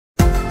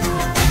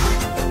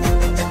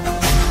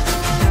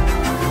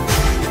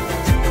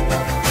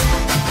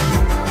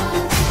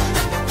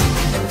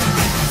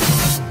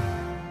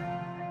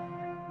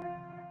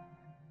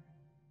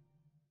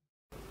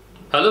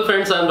Hello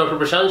friends, I am Dr.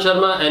 Prashant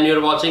Sharma and you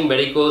are watching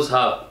MEDICO'S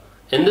Hub.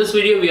 In this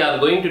video, we are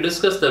going to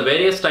discuss the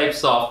various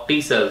types of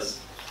T cells.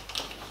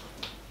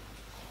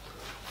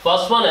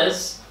 First one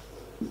is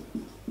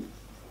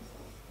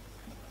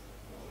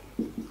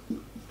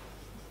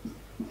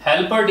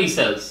helper T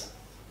cells.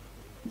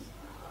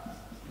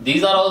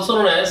 These are also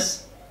known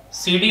as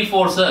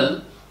CD4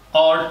 cell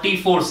or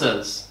T4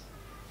 cells.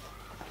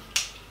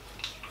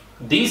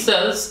 These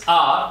cells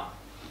are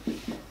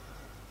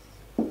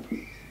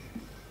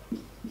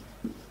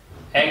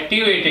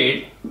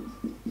activated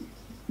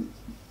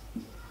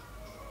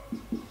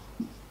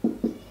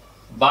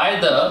by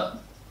the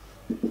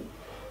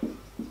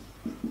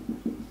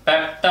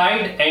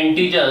peptide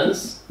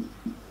antigens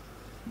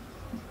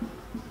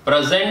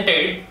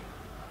presented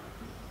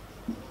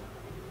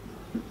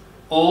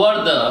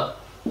over the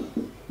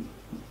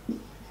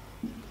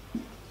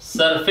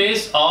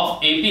surface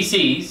of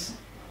APCs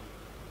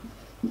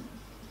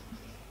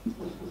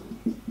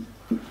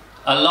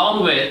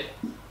along with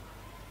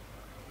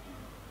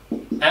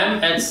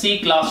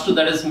MHC class 2,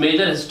 that is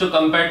major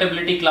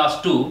histocompatibility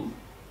class 2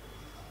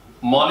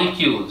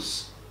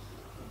 molecules.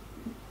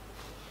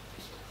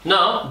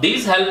 Now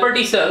these helper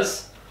T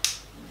cells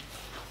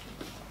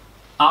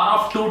are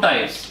of two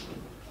types.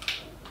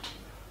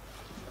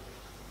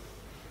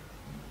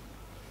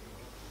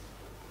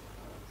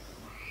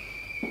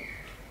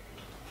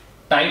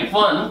 Type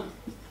 1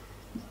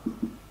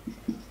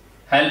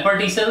 helper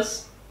T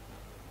cells,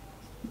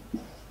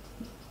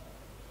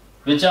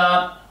 which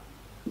are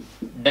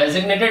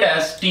designated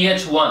as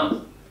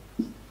TH1,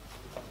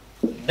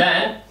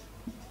 then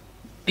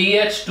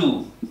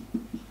TH2,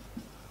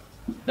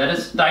 that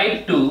is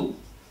type 2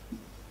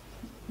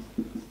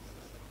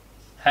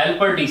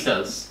 helper T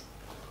cells.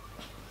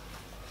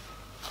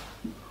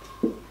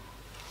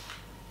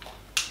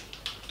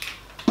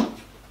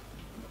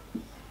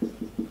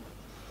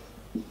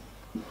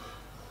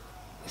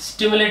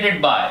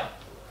 Stimulated by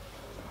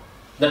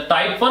the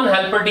type 1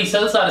 helper T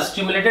cells are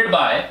stimulated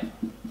by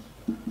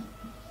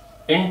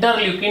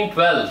interleukin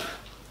 12,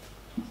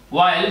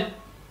 while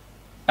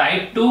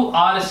type 2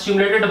 are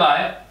stimulated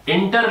by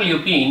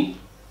interleukin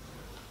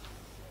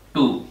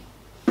 2.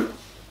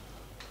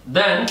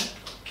 Then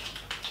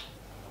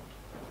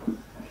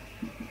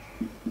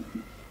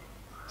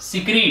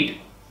secrete.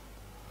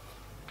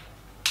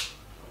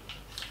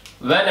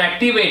 When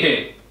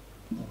activated,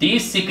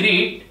 these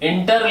secrete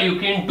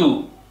interleukin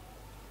 2,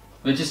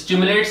 which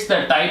stimulates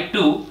the type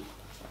 2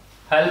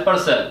 helper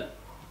cell,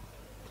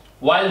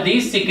 while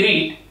these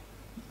secrete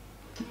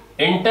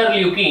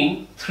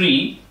interleukin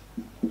 3,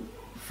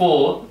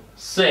 4,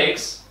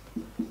 6,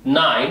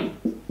 9,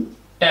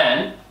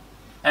 10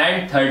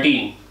 and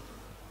 13.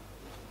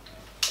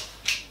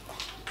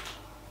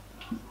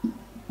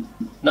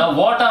 Now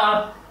what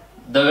are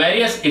the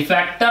various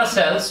effector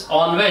cells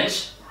on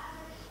which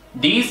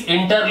these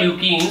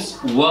interleukins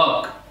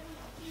work?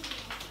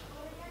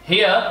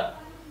 Here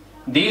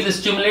these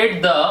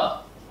stimulate the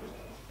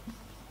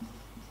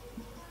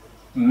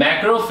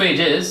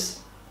macrophages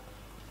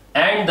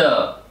and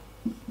the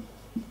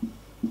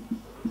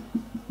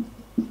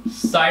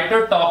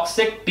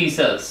cytotoxic T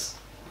cells.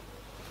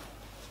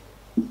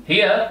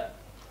 Here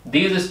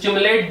these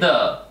stimulate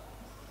the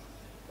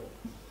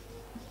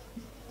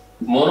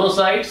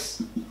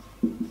monocytes,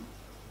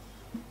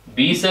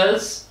 B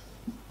cells,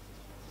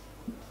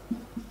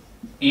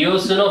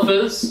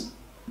 eosinophils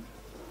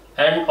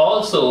and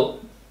also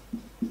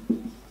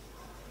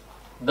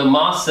the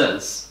mast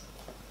cells.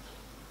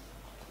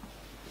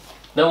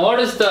 Now what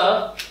is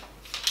the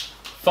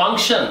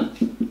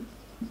function?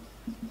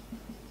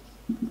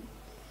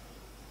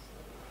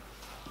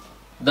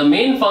 The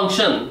main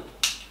function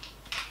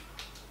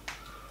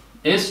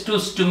is to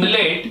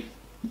stimulate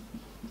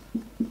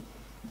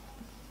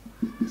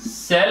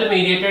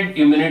cell-mediated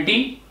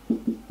immunity,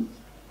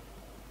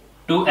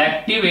 to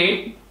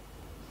activate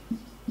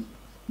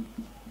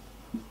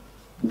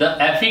the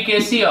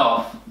efficacy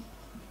of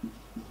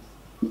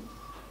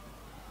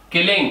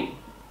killing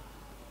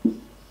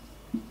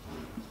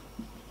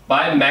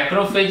by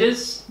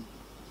macrophages,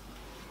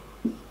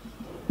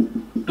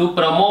 to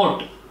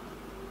promote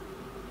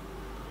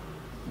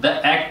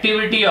the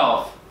activity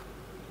of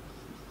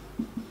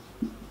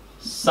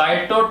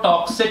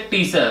cytotoxic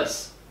T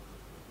cells,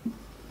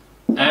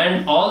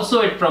 and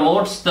also it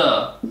promotes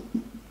the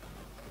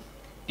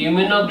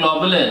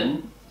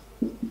immunoglobulin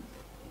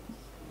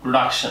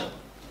production.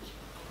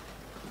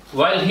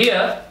 While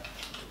here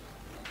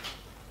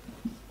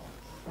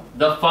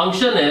the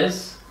function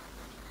is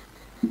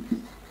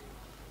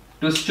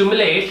to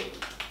stimulate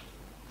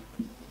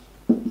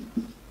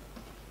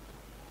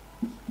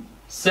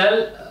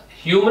cell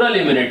humoral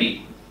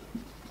immunity.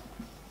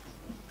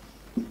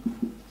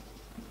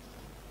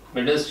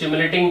 It is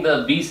stimulating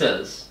the B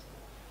cells.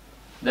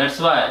 That's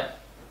why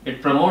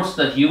it promotes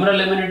the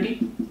humoral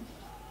immunity,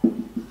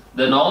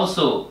 then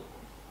also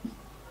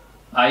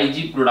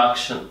Ig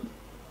production.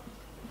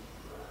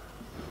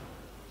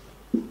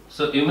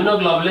 So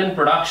immunoglobulin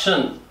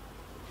production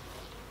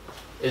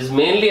is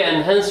mainly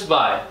enhanced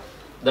by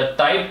the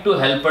type 2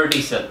 helper T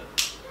cell.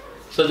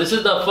 So this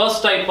is the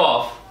first type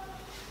of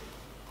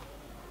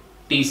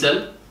T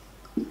cell.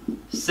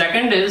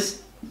 Second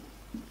is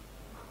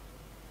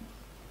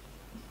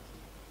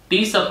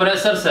T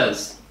suppressor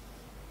cells.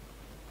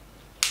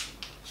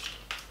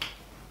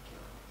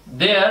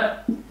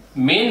 Their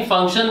main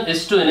function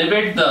is to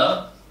inhibit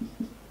the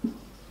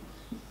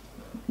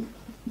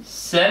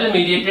cell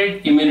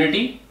mediated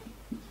immunity,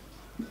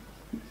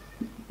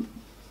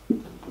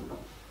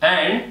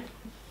 and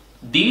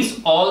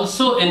these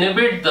also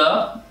inhibit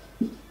the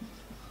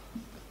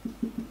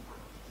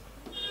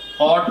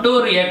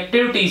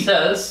autoreactive T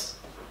cells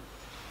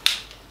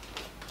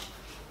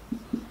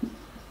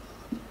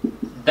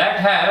that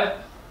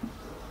have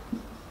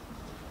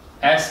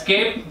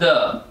escaped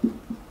the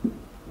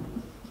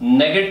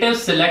negative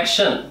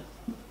selection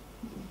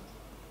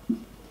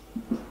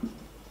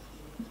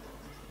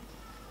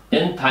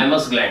in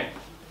thymus gland.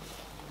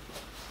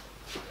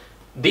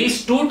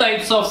 These two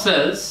types of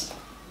cells,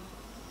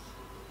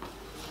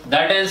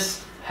 that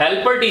is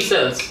helper T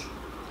cells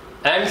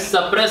and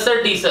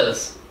suppressor T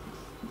cells,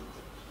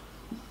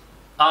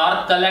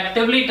 are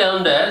collectively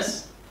termed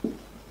as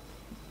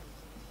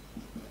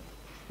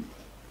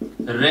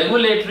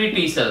regulatory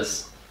T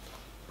cells.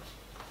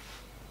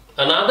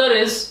 Another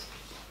is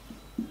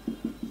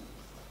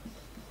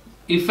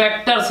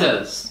effector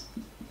cells.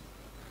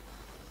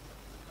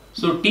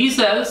 So T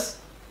cells,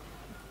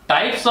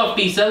 types of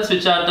T cells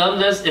which are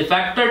termed as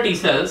effector T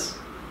cells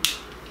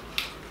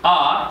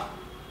are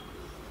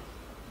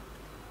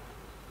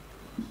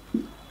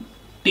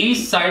T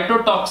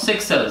cytotoxic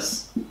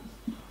cells.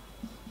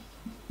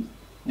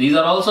 These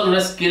are also known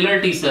as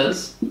killer T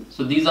cells.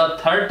 So these are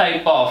third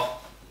type of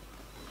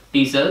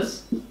T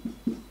cells,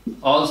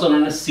 also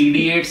known as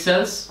CD8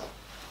 cells.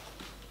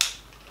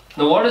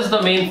 Now what is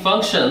the main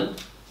function?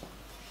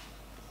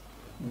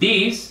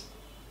 These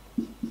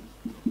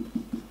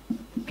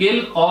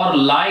kill or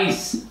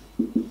lyse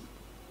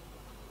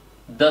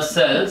the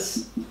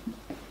cells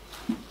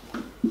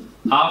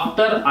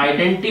after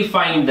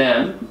identifying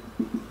them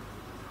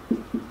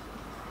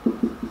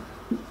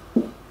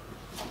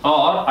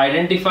or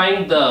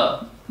identifying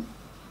the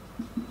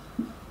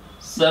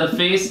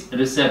surface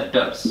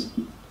receptors.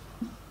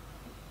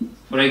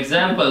 For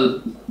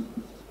example,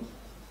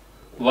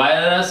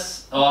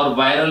 virus or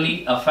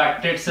virally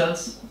affected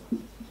cells,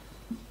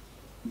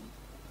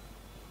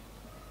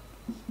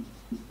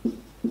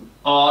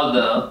 or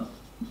the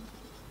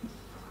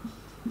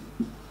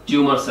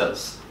tumor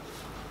cells.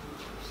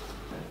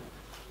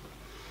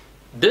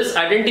 This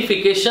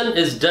identification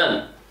is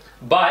done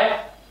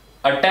by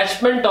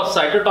attachment of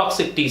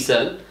cytotoxic T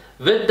cell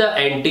with the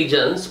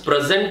antigens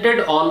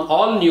presented on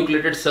all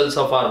nucleated cells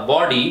of our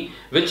body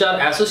which are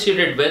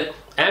associated with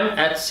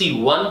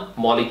MHC1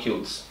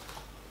 molecules.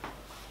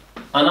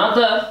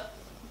 Another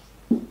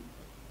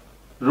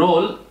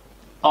role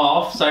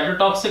of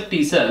cytotoxic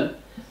T cell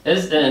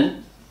is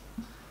in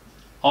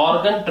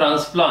organ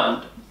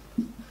transplant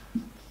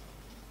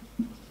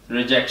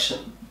rejection.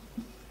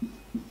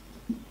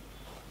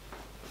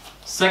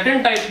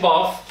 Second type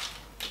of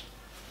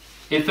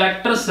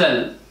effector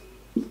cell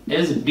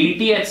is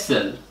DTH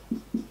cell.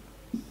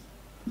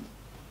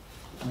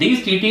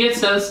 These DTH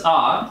cells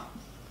are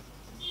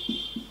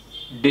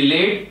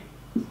delayed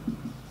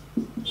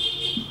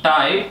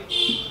type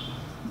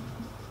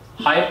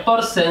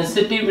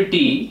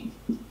hypersensitivity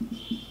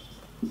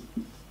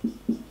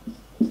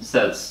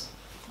cells.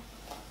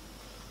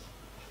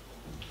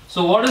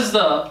 So what is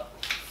the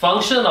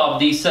function of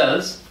these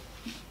cells?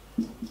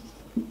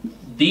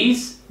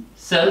 These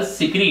cells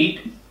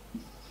secrete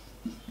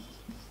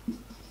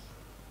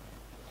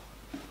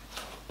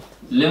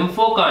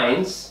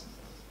lymphokines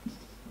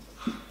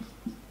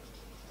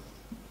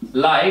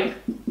like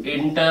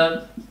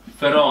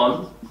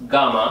interferon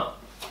gamma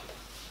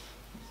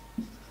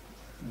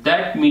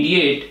that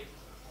mediate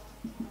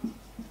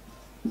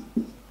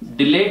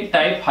delayed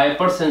type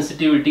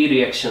hypersensitivity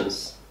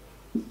reactions.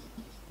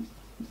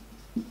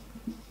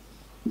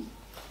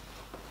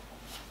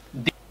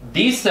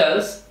 These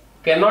cells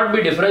cannot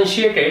be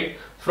differentiated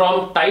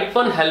from type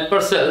 1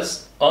 helper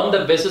cells on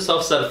the basis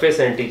of surface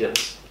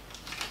antigens.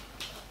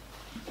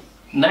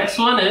 Next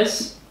one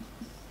is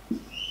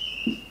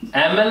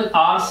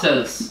MLR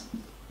cells.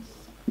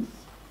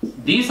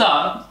 These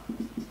are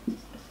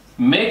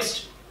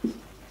mixed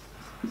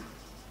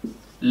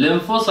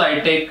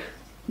lymphocytic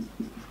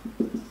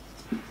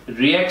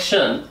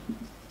reaction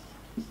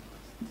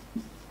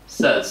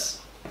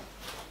cells.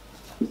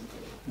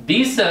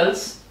 These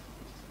cells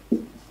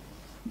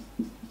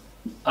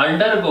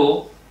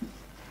undergo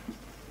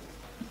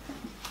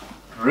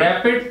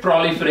rapid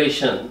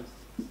proliferation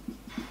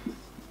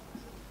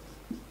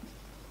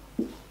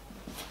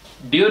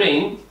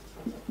during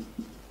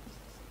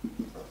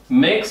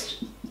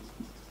mixed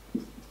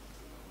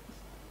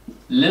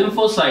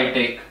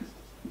lymphocytic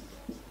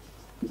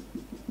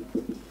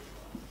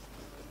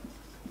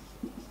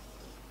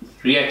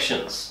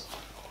reactions.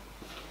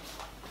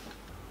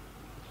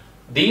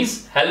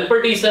 These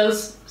helper T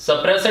cells,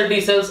 suppressor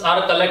T cells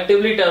are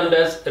collectively termed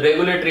as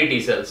regulatory T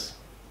cells.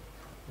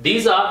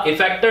 These are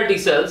effector T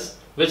cells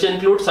which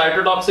include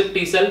cytotoxic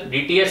T cell,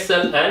 DTS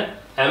cell and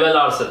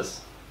MLR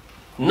cells.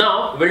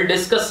 Now we'll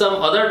discuss some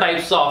other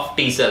types of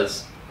T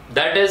cells,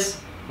 that is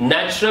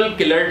natural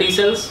killer T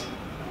cells,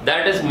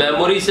 that is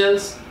memory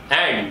cells,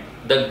 and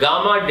the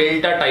gamma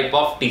delta type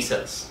of T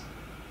cells.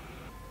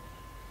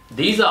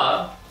 These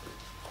are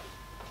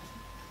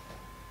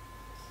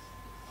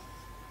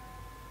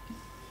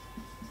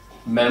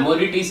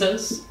memory T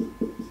cells.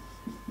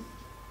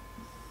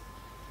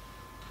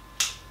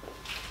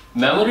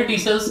 Memory T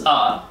cells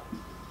are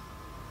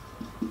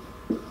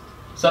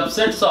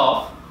subsets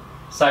of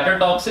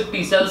cytotoxic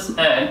T cells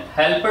and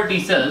helper T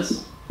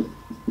cells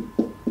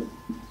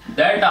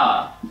that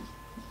are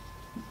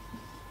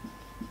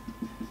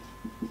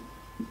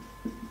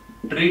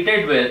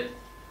treated with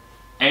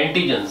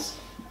antigens.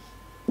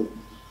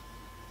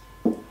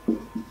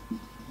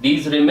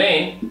 These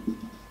remain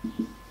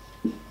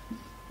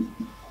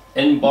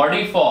in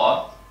body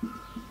for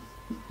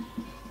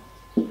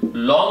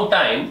long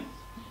time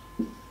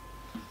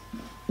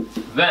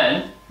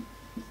when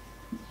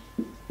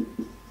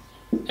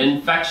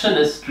infection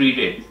is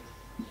treated.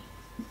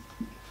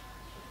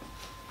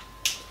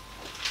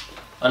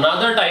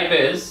 Another type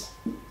is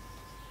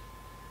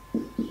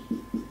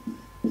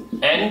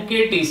NK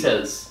T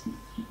cells,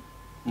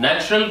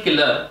 natural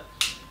killer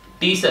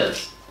T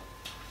cells.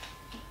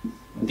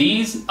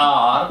 These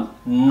are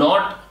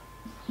not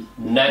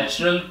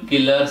natural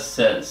killer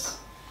cells.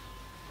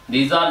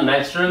 These are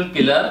natural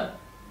killer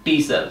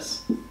T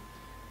cells.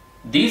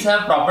 These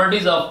have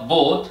properties of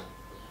both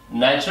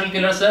natural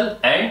killer cell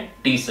and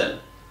T cell.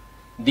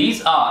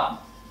 These are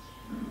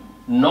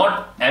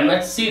not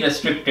MHC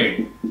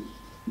restricted.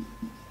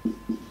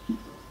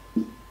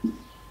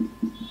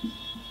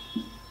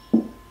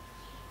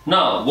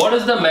 Now, what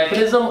is the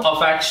mechanism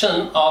of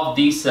action of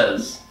these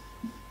cells?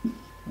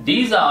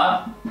 These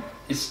are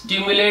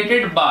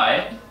stimulated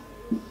by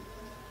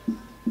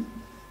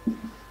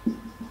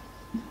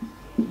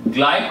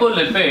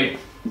glycolipid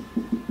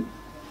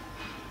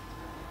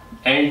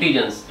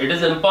antigens. It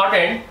is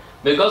important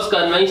because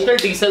conventional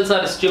T cells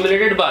are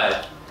stimulated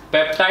by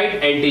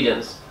peptide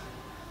antigens.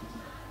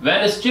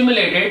 When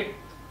stimulated,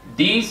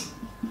 these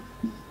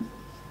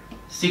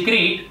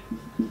secrete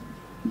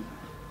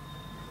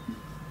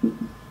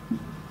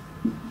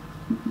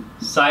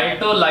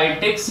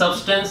cytolytic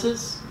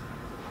substances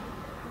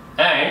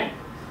and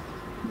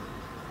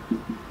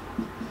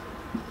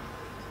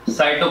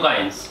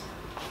cytokines.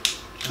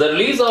 The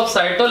release of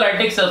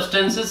cytolytic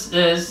substances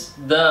is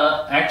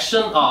the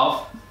action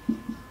of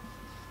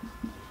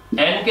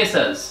NK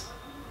cells,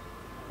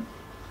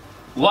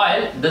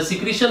 while the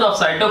secretion of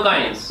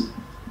cytokines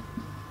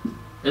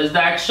is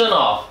the action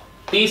of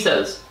T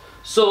cells.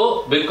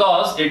 So,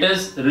 because it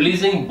is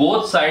releasing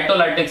both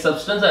cytolytic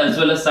substance as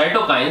well as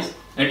cytokines,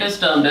 it is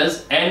termed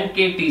as NK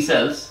T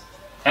cells,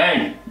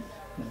 and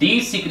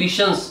these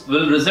secretions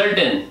will result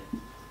in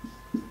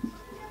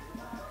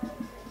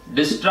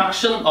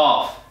destruction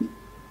of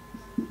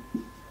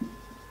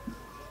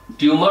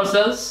tumor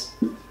cells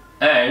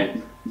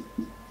and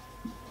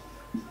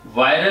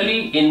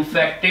virally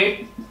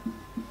infected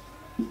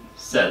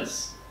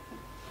cells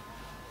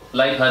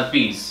like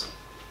herpes.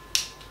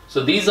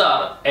 So these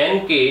are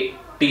NK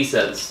T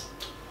cells.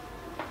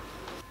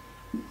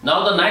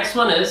 Now the next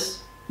one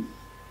is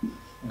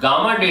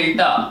gamma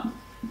delta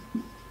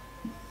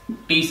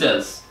T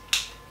cells.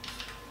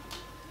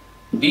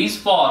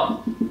 These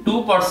form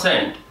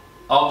 2%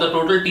 of the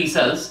total T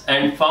cells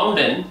and found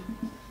in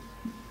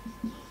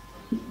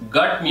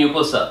gut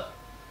mucosa.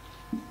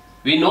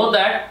 We know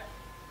that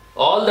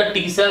all the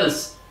T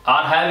cells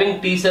are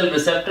having T cell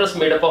receptors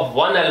made up of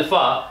one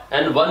alpha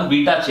and one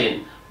beta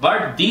chain,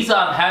 but these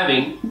are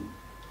having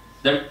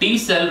the T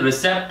cell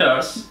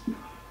receptors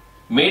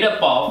made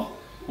up of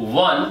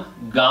one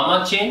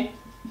gamma chain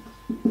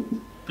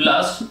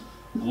plus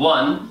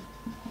one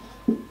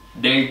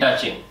delta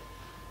chain.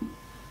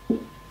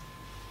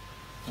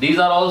 These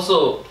are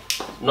also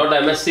not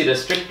MHC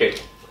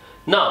restricted.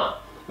 Now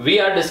we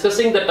are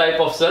discussing the type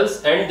of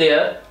cells and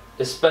their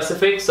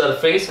specific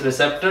surface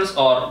receptors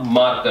or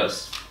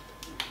markers.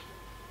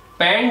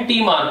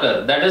 Pan-T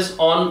marker, that is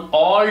on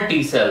all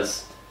T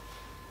cells,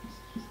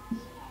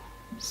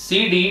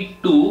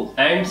 CD2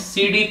 and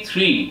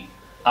CD3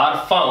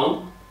 are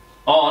found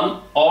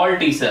on all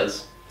T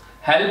cells.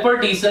 Helper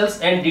T cells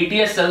and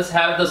DTS cells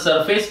have the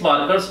surface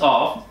markers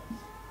of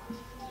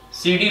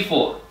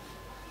CD4.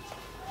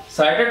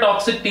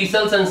 Cytotoxic T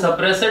cells and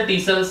suppressor T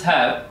cells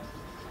have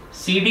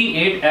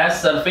CD8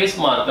 as surface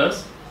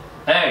markers,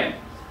 and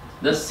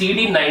the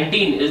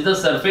CD19 is the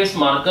surface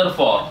marker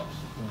for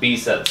B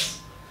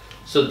cells.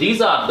 So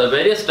these are the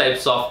various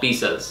types of T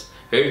cells.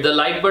 Hit the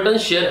like button,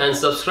 share and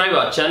subscribe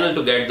our channel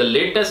to get the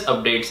latest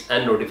updates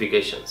and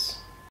notifications.